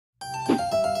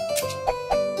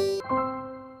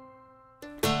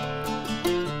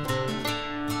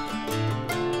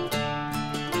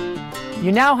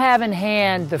You now have in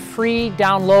hand the free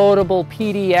downloadable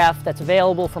PDF that's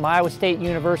available from Iowa State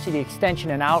University Extension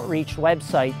and Outreach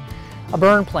website, a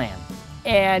burn plan.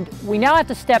 And we now have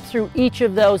to step through each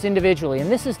of those individually,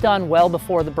 and this is done well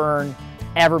before the burn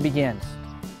ever begins.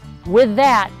 With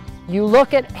that, you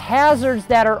look at hazards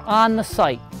that are on the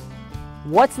site.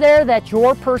 What's there that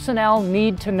your personnel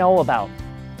need to know about?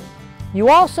 You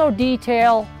also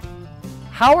detail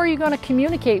how are you going to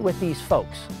communicate with these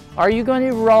folks? Are you going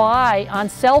to rely on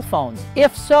cell phones?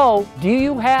 If so, do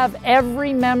you have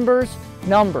every member's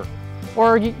number?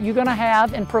 Or are you going to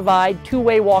have and provide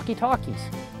two-way walkie-talkies?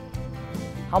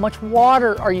 How much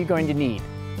water are you going to need?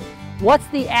 What's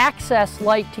the access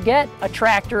like to get a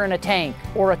tractor and a tank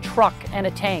or a truck and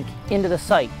a tank into the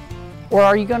site? Or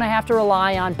are you going to have to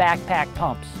rely on backpack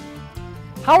pumps?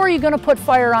 How are you going to put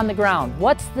fire on the ground?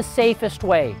 What's the safest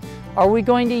way? Are we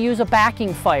going to use a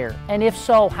backing fire? And if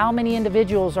so, how many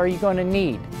individuals are you going to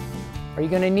need? Are you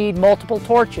going to need multiple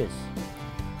torches?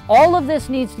 All of this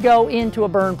needs to go into a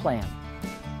burn plan.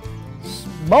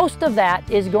 Most of that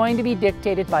is going to be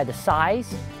dictated by the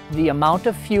size, the amount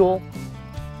of fuel,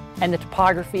 and the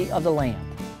topography of the land.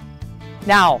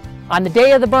 Now, on the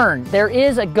day of the burn, there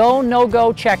is a go,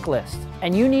 no-go checklist,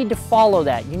 and you need to follow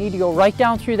that. You need to go right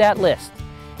down through that list.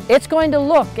 It's going to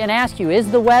look and ask you,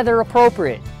 is the weather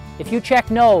appropriate? If you check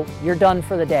no, you're done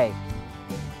for the day.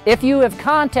 If you have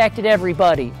contacted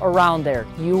everybody around there,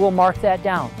 you will mark that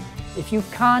down. If you've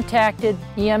contacted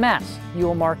EMS, you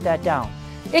will mark that down.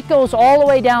 It goes all the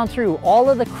way down through all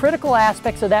of the critical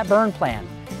aspects of that burn plan.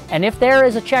 And if there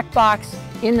is a checkbox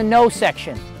in the no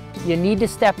section, you need to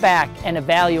step back and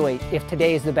evaluate if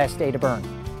today is the best day to burn.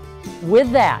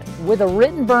 With that, with a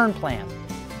written burn plan,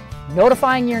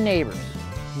 notifying your neighbors,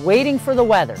 waiting for the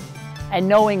weather, and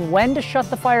knowing when to shut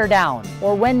the fire down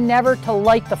or when never to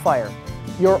light the fire,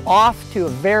 you're off to a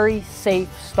very safe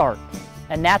start.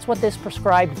 And that's what this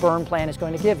prescribed burn plan is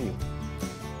going to give you.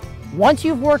 Once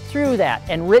you've worked through that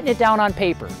and written it down on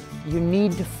paper, you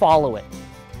need to follow it.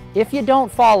 If you don't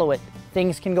follow it,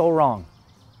 things can go wrong.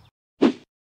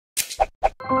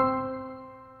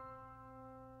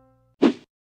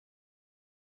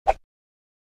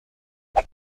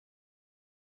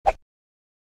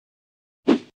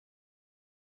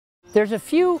 There's a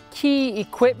few key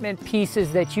equipment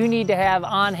pieces that you need to have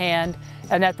on hand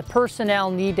and that the personnel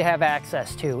need to have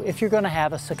access to if you're going to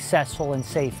have a successful and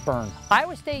safe burn.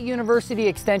 Iowa State University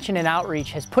Extension and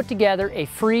Outreach has put together a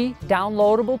free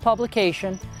downloadable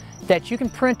publication that you can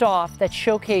print off that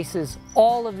showcases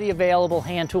all of the available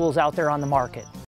hand tools out there on the market.